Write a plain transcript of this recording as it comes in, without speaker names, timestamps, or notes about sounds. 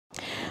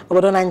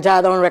Obodo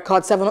Nigeria don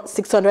record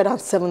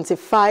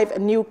 675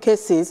 new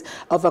cases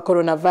of a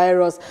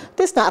coronavirus.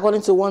 This now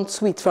according to one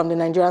tweet from the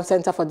Nigerian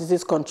Center for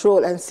Disease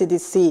Control,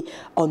 NCDC,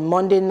 on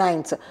Monday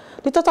 9th.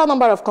 The total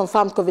number of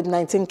confirmed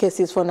COVID-19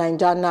 cases for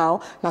Nigeria now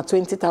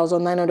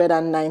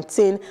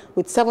 20,919,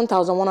 with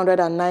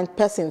 7,109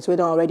 persons who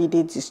already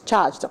did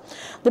discharged.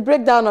 The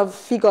breakdown of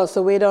figures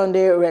we on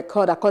the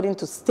record according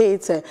to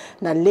states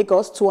na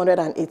Lagos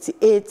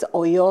 288,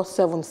 Oyo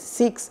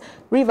 76,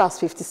 Rivers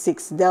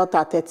 56,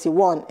 Delta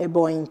 31,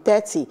 Ebonyi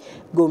 30,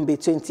 Gombe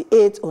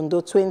 28, Ondo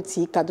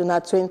 20,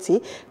 Kaduna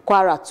 20,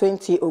 Kwara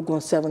 20,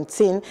 Ogun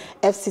 17,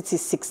 FCT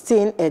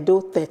 16,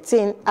 Edo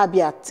 13,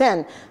 Abia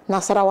 10,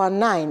 Nasarawa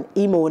 9,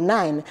 Imo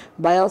 9,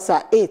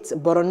 Bayelsa 8,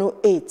 Borno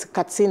 8,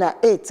 Katsina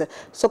 8,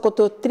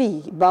 Sokoto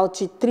 3,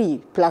 Bauchi 3,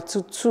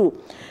 Plateau 2.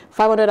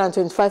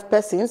 525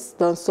 persons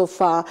so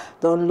far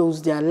don't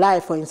lose their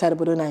life for inside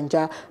Obodo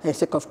Nigeria in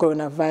sake of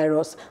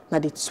coronavirus. Now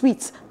the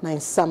tweets na in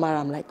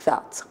Samaram like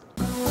that.